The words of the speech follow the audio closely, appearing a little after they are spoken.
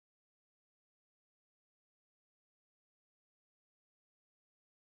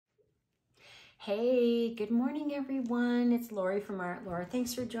Hey, good morning everyone. It's Lori from Art Laura.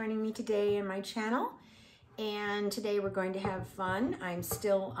 Thanks for joining me today in my channel. And today we're going to have fun. I'm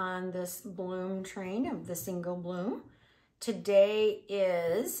still on this bloom train of the single bloom. Today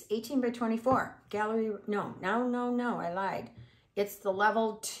is 18 by 24. Gallery, no, I lied. It's the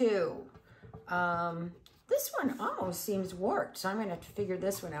level 2. This one almost seems warped, so I'm gonna have to figure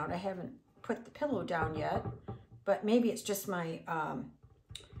this one out. I haven't put the pillow down yet, but maybe it's just my,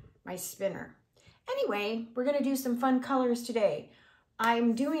 my spinner. Anyway, we're going to do some fun colors today.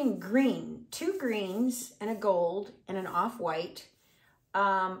 I'm doing green, 2 greens and a gold and an off-white.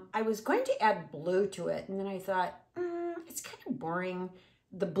 I was going to add blue to it, and then I thought, it's kind of boring,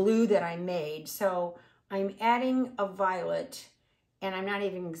 the blue that I made. So I'm adding a violet, and I'm not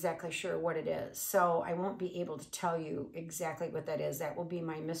even exactly sure what it is. So I won't be able to tell you exactly what that is. That will be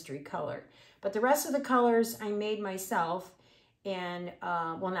my mystery color. But the rest of the colors I made myself. And,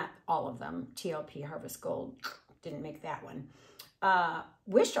 well, not all of them. TLP Harvest Gold, didn't make that one.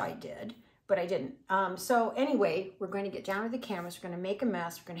 Wish I did, but I didn't. So anyway, we're going to get down to the canvas. We're going to make a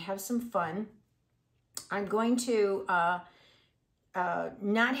mess. We're going to have some fun. I'm going to not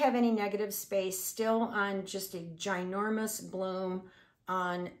have any negative space, still on just a ginormous bloom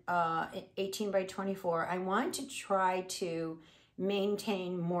on 18 by 24. I want to try to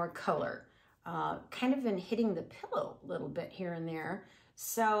maintain more color. Kind of been hitting the pillow a little bit here and there.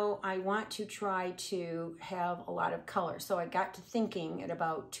 So I want to try to have a lot of color. So I got to thinking at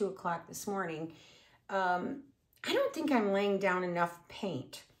about 2 o'clock this morning, I don't think I'm laying down enough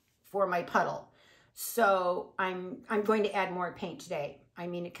paint for my puddle. So I'm going to add more paint today. I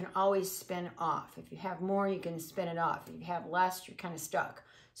mean, it can always spin off. If you have more, you can spin it off. If you have less, you're kind of stuck.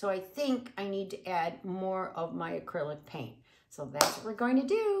 So I think I need to add more of my acrylic paint. So that's what we're going to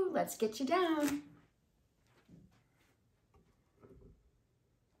do. Let's get you down.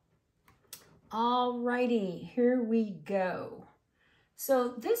 Alrighty, here we go.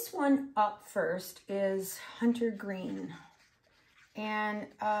 So this one up first is Hunter Green. And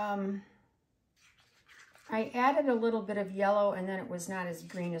I added a little bit of yellow, and then it was not as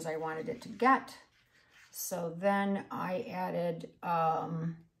green as I wanted it to get. So then I added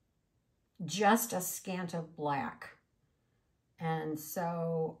just a scant of black. And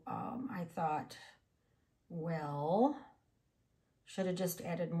so I thought, well, should have just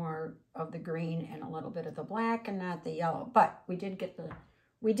added more of the green and a little bit of the black and not the yellow. But we did get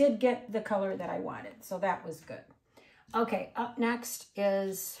the color that I wanted, so that was good. Okay, up next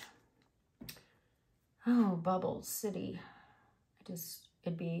is Bubbles City.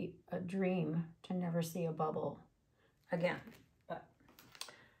 It'd be a dream to never see a bubble again.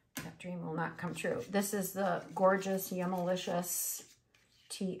 That dream will not come true. This is the gorgeous Yumalicious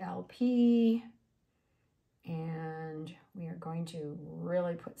TLP. And we are going to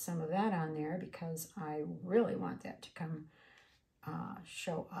really put some of that on there because I really want that to come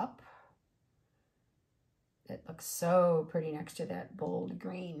show up. It looks so pretty next to that bold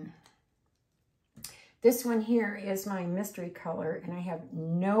green. This one here is my mystery color, and I have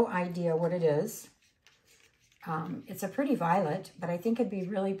no idea what it is. It's a pretty violet, but I think it'd be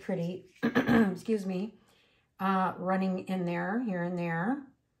really pretty, excuse me, running in there, here and there.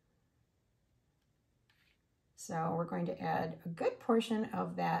 So we're going to add a good portion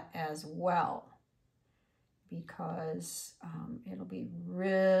of that as well, because it'll be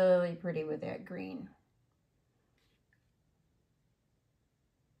really pretty with that green.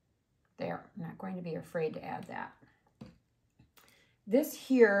 There, I'm not going to be afraid to add that. This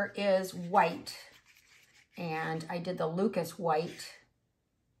here is white. And I did the Lukas White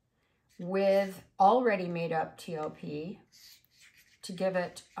with already made up TLP to give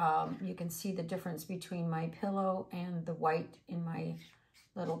it, you can see the difference between my pillow and the white in my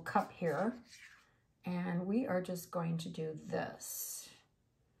little cup here. And we are just going to do this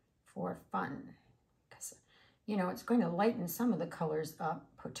for fun. Because, you know, it's going to lighten some of the colors up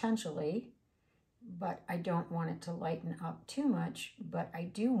potentially, but I don't want it to lighten up too much, but I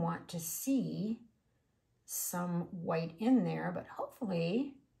do want to see some white in there, but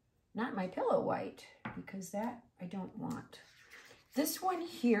hopefully not my pillow white, because that I don't want. This one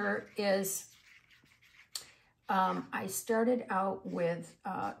here is, I started out with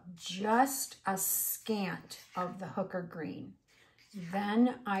just a scant of the hooker green.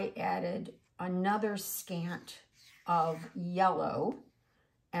 Then I added another scant of yellow,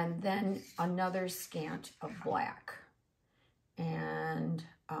 and then another scant of black. And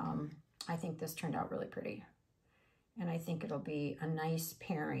I think this turned out really pretty. And I think it'll be a nice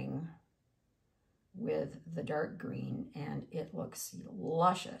pairing with the dark green, and it looks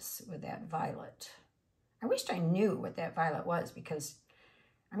luscious with that violet. I wished I knew what that violet was, because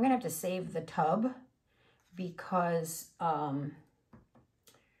I'm going to have to save the tub because I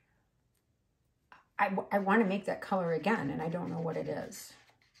want to make that color again, and I don't know what it is.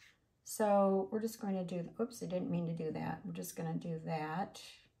 So we're just going to do, oops, I didn't mean to do that. We're just going to do that.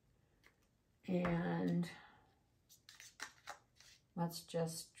 And let's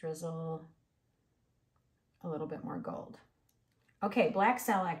just drizzle a little bit more gold. Okay, black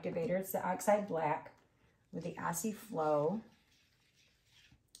cell activator. It's the Oxide Black with the Aussie Flow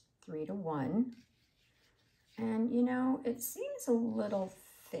 3:1. And you know, it seems a little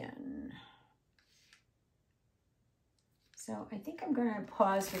thin. So I think I'm going to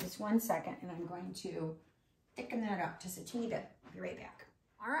pause for just 1 second, and I'm going to thicken that up just a teeny bit. I'll be right back.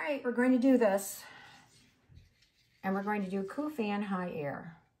 All right, we're going to do this. And we're going to do cool fan high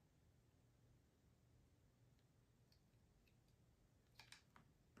air.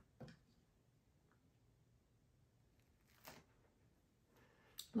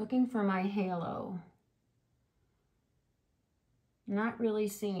 Looking for my halo. Not really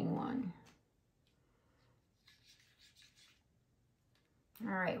seeing one.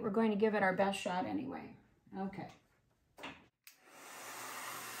 All right, we're going to give it our best shot anyway. Okay.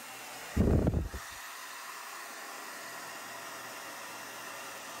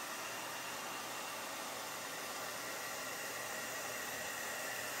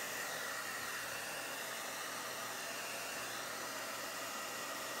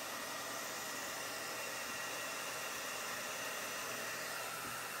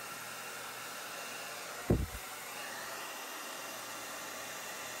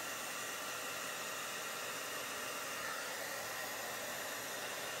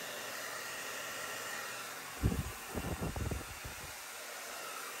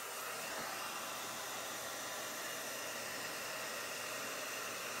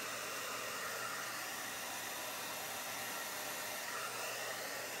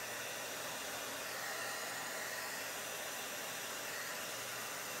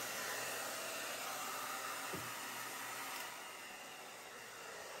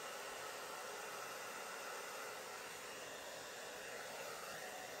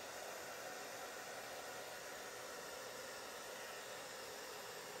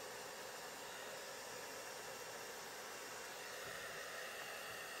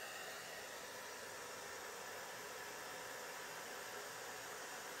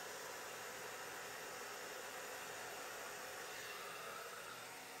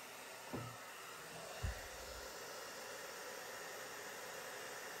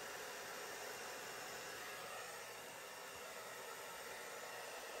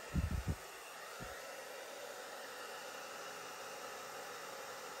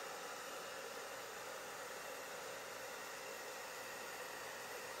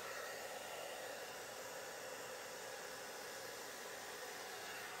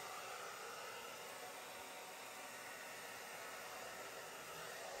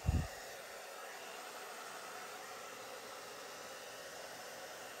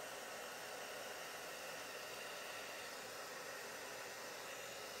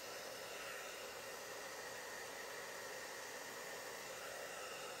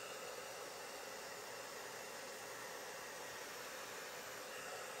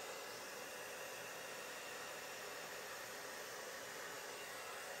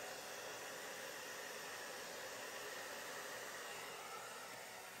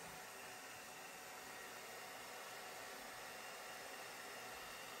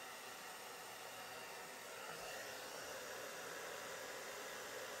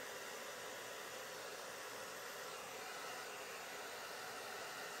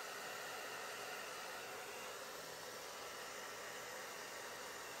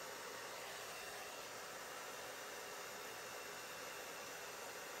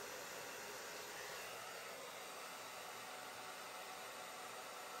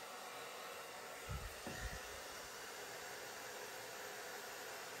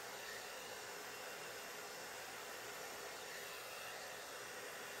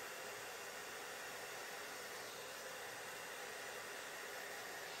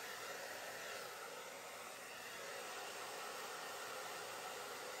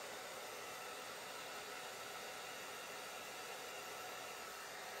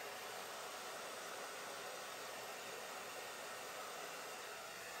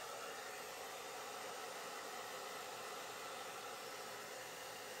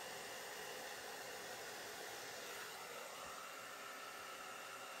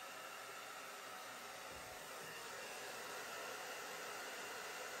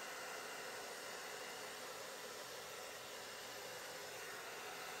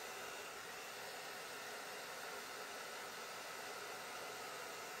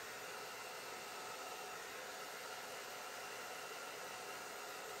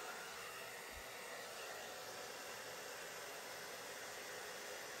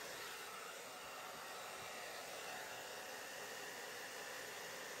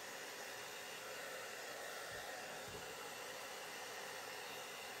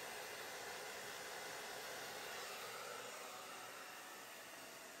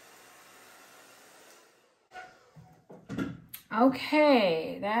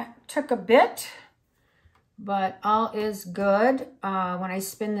 Okay, that took a bit, but all is good. When I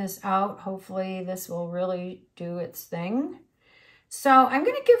spin this out, hopefully this will really do its thing. So I'm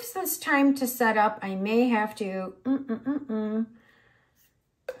going to give this time to set up. I may have to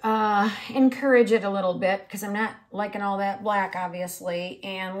encourage it a little bit because I'm not liking all that black, obviously.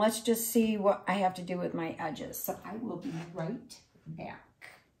 And let's just see what I have to do with my edges. So I will be right back.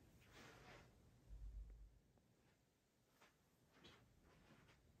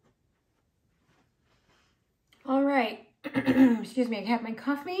 All right, excuse me, I have my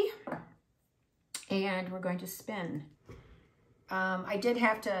coffee and we're going to spin. I did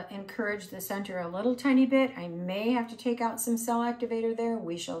have to encourage the center a little tiny bit. I may have to take out some cell activator there.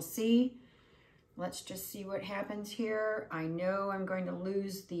 We shall see. Let's just see what happens here. I know I'm going to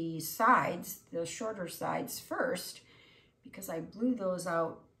lose the sides, the shorter sides first, because I blew those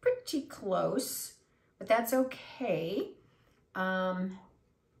out pretty close, but that's okay.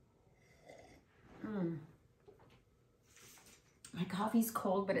 My coffee's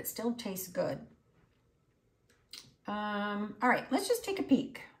cold, but it still tastes good. All right, let's just take a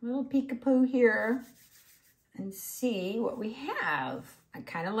peek. A little peek-a-poo here and see what we have. I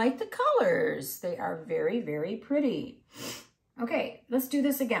kind of like the colors. They are very, very pretty. Okay, let's do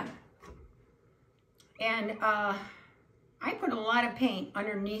this again. And I put a lot of paint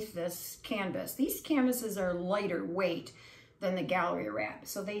underneath this canvas. These canvases are lighter weight than the gallery wrap,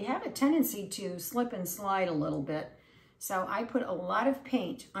 so they have a tendency to slip and slide a little bit. So I put a lot of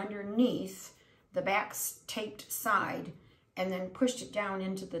paint underneath the back taped side and then pushed it down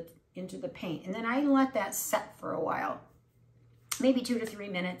into the paint. And then I let that set for a while, maybe 2 to 3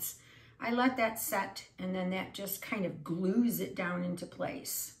 minutes. I let that set and then that just kind of glues it down into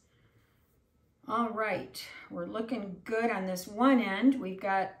place. All right, we're looking good on this one end. We've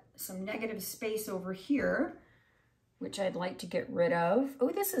got some negative space over here, which I'd like to get rid of. Oh,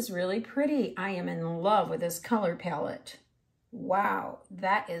 this is really pretty. I am in love with this color palette. Wow,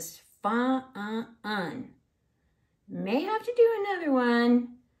 that is fun. May have to do another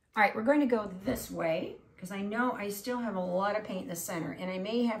one. All right, we're going to go this way because I know I still have a lot of paint in the center and I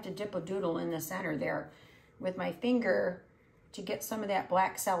may have to dip a doodle in the center there with my finger to get some of that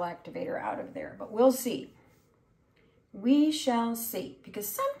black cell activator out of there, but we'll see. We shall see, because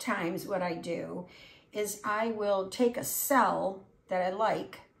sometimes what I do is I will take a cell that I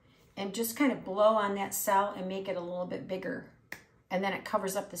like and just kind of blow on that cell and make it a little bit bigger. And then it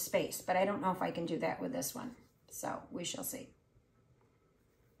covers up the space, but I don't know if I can do that with this one. So we shall see.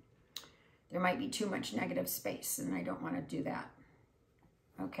 There might be too much negative space and I don't want to do that.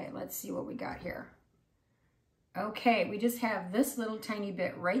 Okay, let's see what we got here. Okay, we just have this little tiny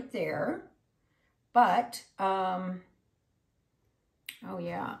bit right there, but, oh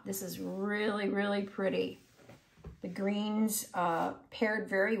yeah, this is really, really pretty. The greens paired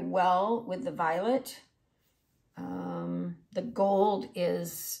very well with the violet. The gold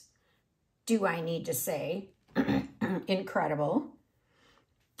is, do I need to say, incredible.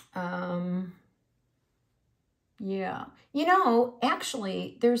 Yeah, you know,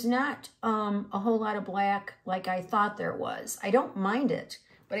 actually, there's not a whole lot of black like I thought there was. I don't mind it,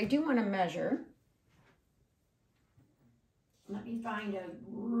 but I do want to measure. Let me find a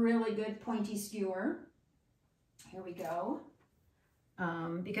really good pointy skewer. Here we go.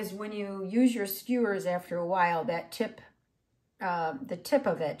 Because when you use your skewers after a while, that tip, the tip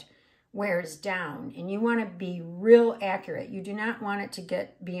of it wears down, and you want to be real accurate. You do not want it to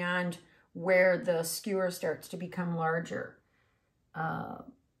get beyond where the skewer starts to become larger. And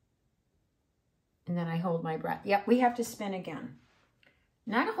then I hold my breath. Yep, we have to spin again.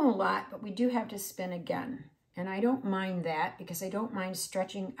 Not a whole lot, but we do have to spin again. And I don't mind that because I don't mind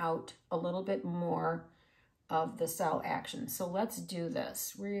stretching out a little bit more of the cell action. So let's do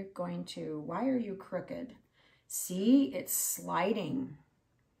this. We're going to, why are you crooked? See, it's sliding.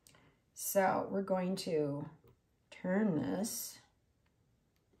 So we're going to turn this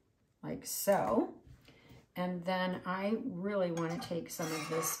like so. And then I really want to take some of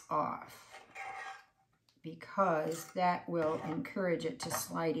this off because that will encourage it to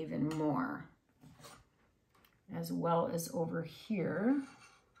slide even more. As well as over here.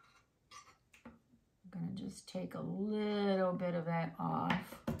 I'm going to just take a little bit of that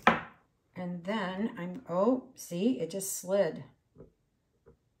off. And then I'm, oh, see, it just slid.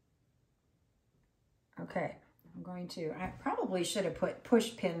 Okay, I'm going to, I probably should have put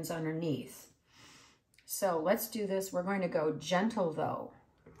push pins underneath. So let's do this. We're going to go gentle though.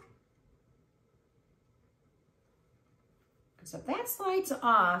 Because if that slides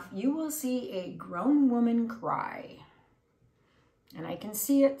off, you will see a grown woman cry. And I can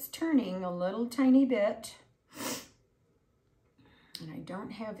see it's turning a little tiny bit. And I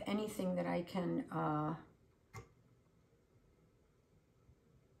don't have anything that I can,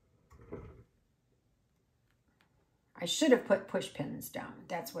 I should have put push pins down.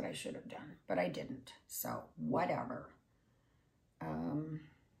 That's what I should have done, but I didn't. So whatever.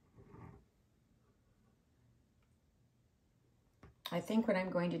 I think what I'm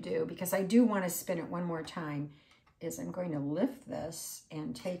going to do, because I do want to spin it one more time, is I'm going to lift this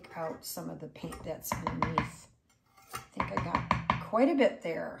and take out some of the paint that's underneath. I think I got quite a bit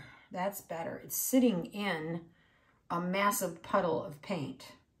there. That's better. It's sitting in a massive puddle of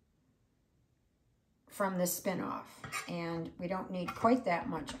paint from the spin off, and we don't need quite that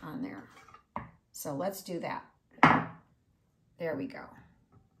much on there. So let's do that. There we go.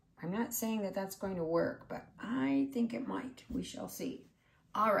 I'm not saying that that's going to work, but I think it might. We shall see.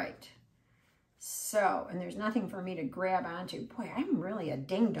 All right. So, and there's nothing for me to grab onto. Boy, I'm really a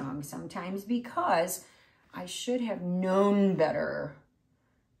ding-dong sometimes because I should have known better.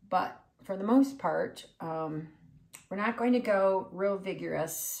 But for the most part, we're not going to go real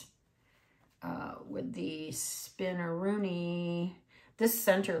vigorous with the spinneroonie. This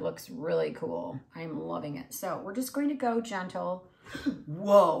center looks really cool. I'm loving it. So we're just going to go gentle.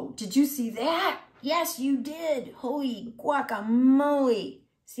 Whoa, did you see that? Yes, you did. Holy guacamole.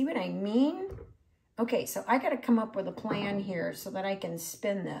 See what I mean? Okay, so I got to come up with a plan here so that I can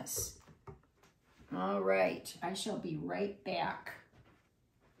spin this. All right, I shall be right back.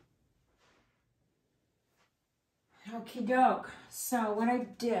 Okie doke. So what I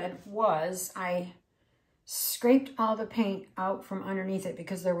did was I scraped all the paint out from underneath it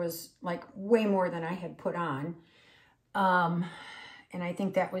because there was like way more than I had put on. And I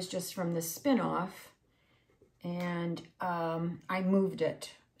think that was just from the spin-off. And I moved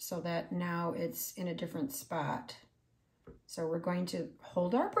it so that now it's in a different spot. So we're going to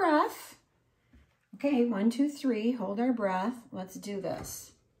hold our breath. Okay, 1, 2, 3, hold our breath. Let's do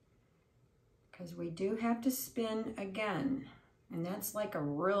this. Because we do have to spin again. And that's like a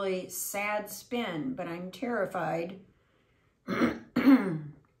really sad spin, but I'm terrified,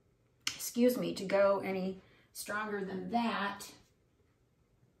 excuse me, to go any stronger than that.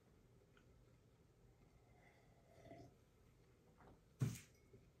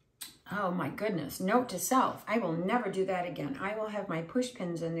 Oh my goodness, note to self, I will never do that again. I will have my push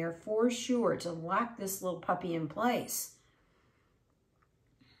pins in there for sure to lock this little puppy in place.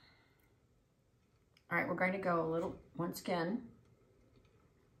 All right, we're going to go a little, once again,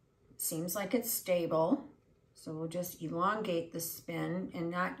 seems like it's stable. So we'll just elongate the spin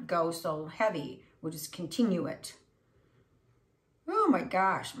and not go so heavy. We'll just continue it. Oh my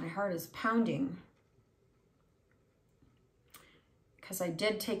gosh, my heart is pounding. Because I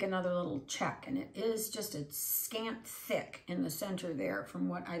did take another little check, and it is just a scant thick in the center there from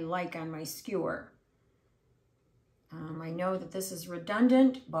what I like on my skewer. I know that this is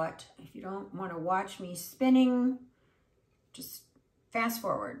redundant, but if you don't want to watch me spinning, just fast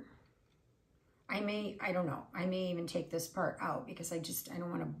forward. I don't know, I may even take this part out because I don't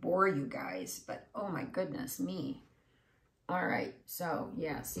want to bore you guys, but oh my goodness me. All right, so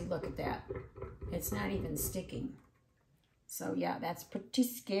yeah, see, look at that. It's not even sticking. So yeah, that's pretty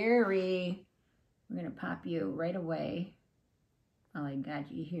scary. I'm gonna pop you right away while I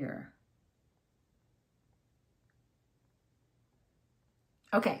got you here.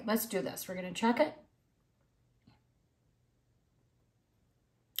 Okay, let's do this. We're gonna check it.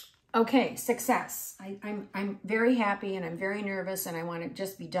 Okay, success. I'm very happy and I'm very nervous and I want to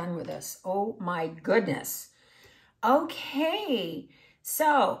just be done with this. Oh my goodness. Okay,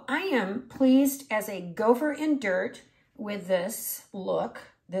 so I am pleased as a gopher in dirt with this look,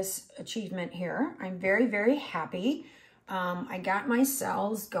 this achievement here. I'm very, very happy. I got my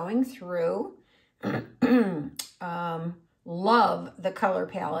cells going through. Love the color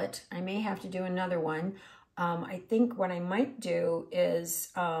palette. I may have to do another one. I think what I might do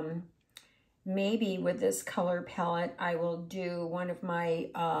is maybe with this color palette, I will do one of my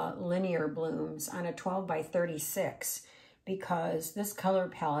linear blooms on a 12 by 36 because this color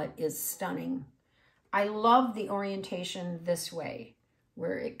palette is stunning. I love the orientation this way,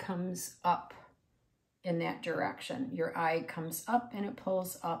 where it comes up in that direction. Your eye comes up and it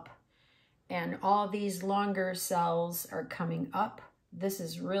pulls up. And all these longer cells are coming up. This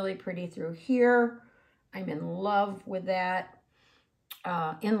is really pretty through here. I'm in love with that.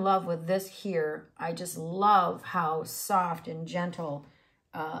 In love with this here. I just love how soft and gentle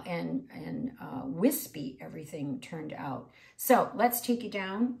and wispy everything turned out. So let's take you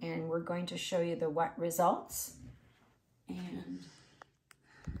down and we're going to show you the wet results. And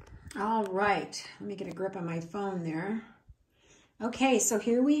all right, let me get a grip on my phone there. Okay, so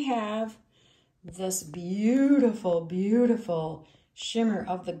here we have this beautiful, beautiful shimmer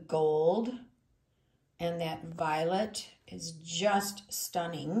of the gold, and that violet is just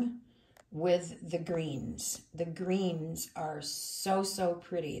stunning with the greens. The greens are so, so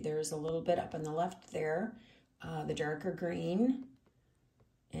pretty. There's a little bit up on the left there, the darker green,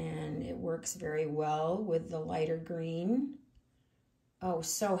 and it works very well with the lighter green. Oh,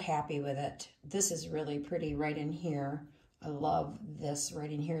 so happy with it. This is really pretty right in here. I love this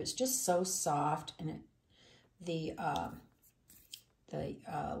right in here. It's just so soft, and the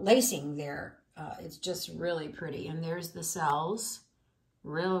lacing there, it's just really pretty. And there's the cells,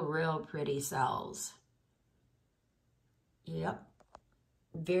 real pretty cells. Yep,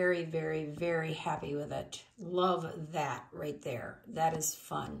 very, very, very happy with it. Love that right there. That is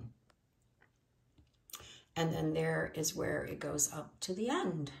fun. And then there is where it goes up to the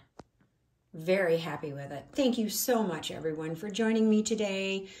end. Very happy with it. Thank you so much, everyone, for joining me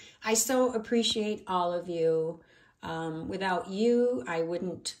today. I so appreciate all of you. Without you, I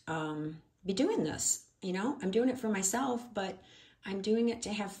wouldn't be doing this. You know, I'm doing it for myself, but I'm doing it to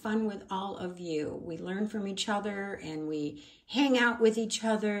have fun with all of you. We learn from each other, and we hang out with each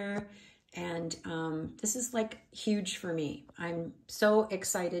other. And this is like huge for me. I'm so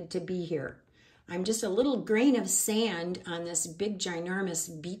excited to be here. I'm just a little grain of sand on this big,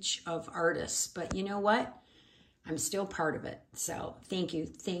 ginormous beach of artists. But you know what? I'm still part of it. So thank you,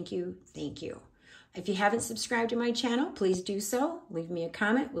 thank you, thank you. If you haven't subscribed to my channel, please do so. Leave me a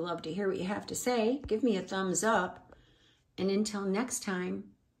comment. We'd love to hear what you have to say. Give me a thumbs up. And until next time,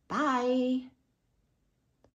 bye.